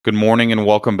Good morning and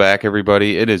welcome back,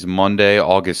 everybody. It is Monday,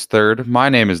 August 3rd. My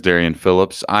name is Darian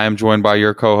Phillips. I am joined by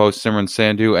your co host, Simran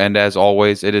Sandhu. And as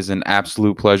always, it is an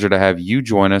absolute pleasure to have you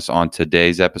join us on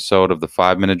today's episode of the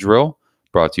 5 Minute Drill,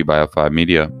 brought to you by F5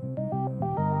 Media.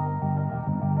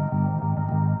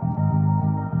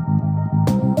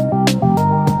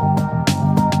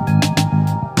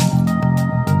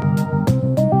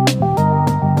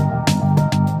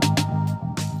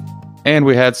 And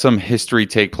we had some history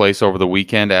take place over the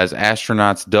weekend as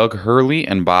astronauts Doug Hurley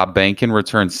and Bob Behnken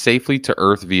returned safely to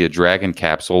Earth via Dragon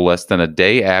capsule less than a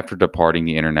day after departing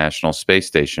the International Space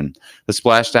Station. The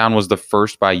splashdown was the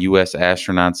first by U.S.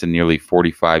 astronauts in nearly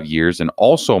 45 years and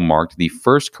also marked the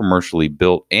first commercially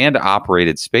built and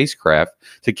operated spacecraft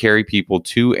to carry people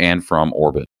to and from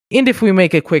orbit. And if we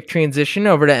make a quick transition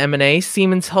over to M&A,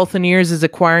 Siemens Healthineers is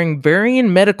acquiring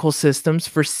Varian Medical Systems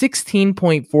for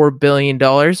 $16.4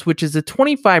 billion, which is a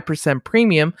 25%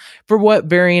 premium for what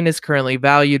Varian is currently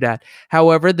valued at.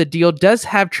 However, the deal does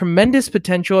have tremendous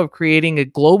potential of creating a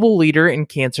global leader in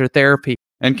cancer therapy.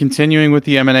 And continuing with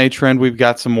the M&A trend, we've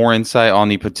got some more insight on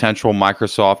the potential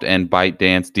Microsoft and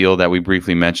ByteDance deal that we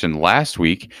briefly mentioned last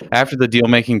week. After the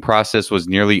deal-making process was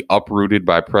nearly uprooted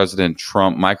by President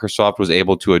Trump, Microsoft was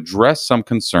able to address some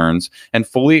concerns and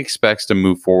fully expects to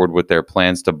move forward with their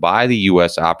plans to buy the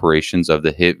U.S. operations of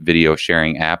the hit video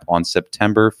sharing app on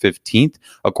September 15th,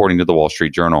 according to the Wall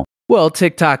Street Journal. Well,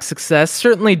 TikTok's success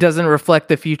certainly doesn't reflect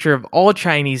the future of all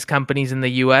Chinese companies in the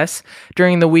U.S.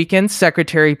 During the weekend,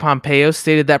 Secretary Pompeo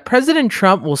stated that President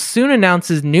Trump will soon announce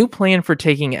his new plan for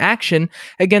taking action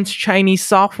against Chinese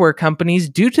software companies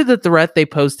due to the threat they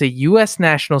pose to U.S.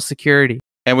 national security.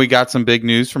 And we got some big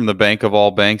news from the bank of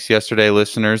all banks yesterday,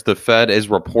 listeners. The Fed is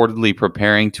reportedly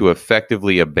preparing to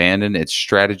effectively abandon its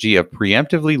strategy of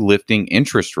preemptively lifting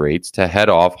interest rates to head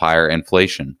off higher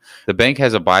inflation. The bank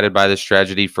has abided by this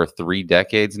strategy for 3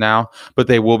 decades now, but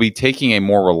they will be taking a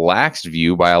more relaxed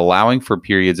view by allowing for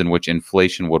periods in which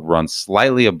inflation would run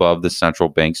slightly above the central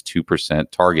bank's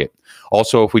 2% target.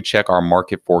 Also, if we check our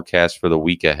market forecast for the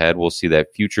week ahead, we'll see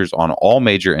that futures on all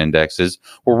major indexes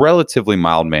were relatively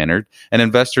mild-mannered, and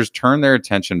investors turned their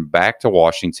attention back to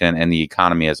Washington and the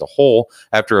economy as a whole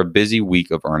after a busy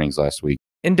week of earnings last week.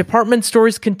 And department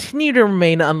stores continue to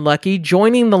remain unlucky.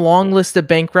 Joining the long list of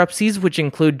bankruptcies, which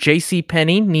include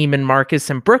JCPenney, Neiman Marcus,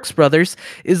 and Brooks Brothers,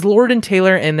 is Lord &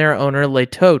 Taylor and their owner, Le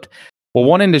Tote. Well,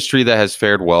 one industry that has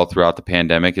fared well throughout the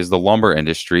pandemic is the lumber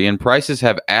industry, and prices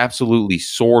have absolutely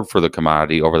soared for the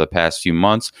commodity over the past few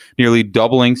months, nearly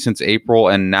doubling since April,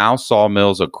 and now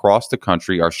sawmills across the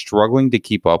country are struggling to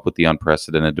keep up with the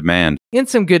unprecedented demand. And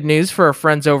some good news for our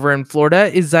friends over in Florida,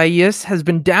 Isaias has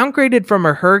been downgraded from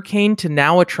a hurricane to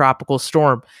now a tropical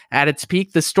storm. At its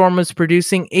peak, the storm was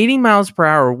producing 80 miles per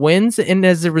hour winds, and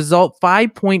as a result,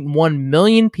 5.1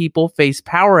 million people faced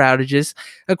power outages,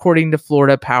 according to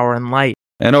Florida Power and Light.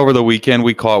 And over the weekend,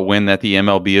 we caught wind that the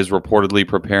MLB is reportedly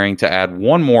preparing to add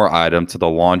one more item to the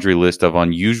laundry list of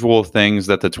unusual things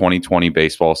that the 2020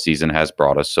 baseball season has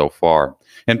brought us so far.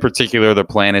 In particular, the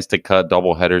plan is to cut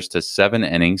doubleheaders to 7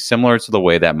 innings, similar to the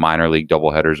way that minor league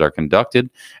doubleheaders are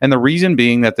conducted. And the reason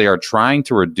being that they are trying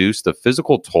to reduce the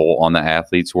physical toll on the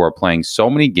athletes who are playing so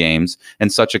many games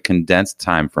in such a condensed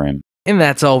time frame. And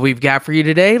that's all we've got for you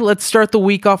today. Let's start the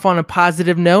week off on a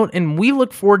positive note, and we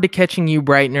look forward to catching you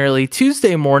bright and early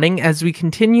Tuesday morning as we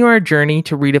continue our journey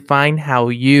to redefine how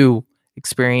you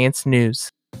experience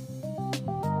news.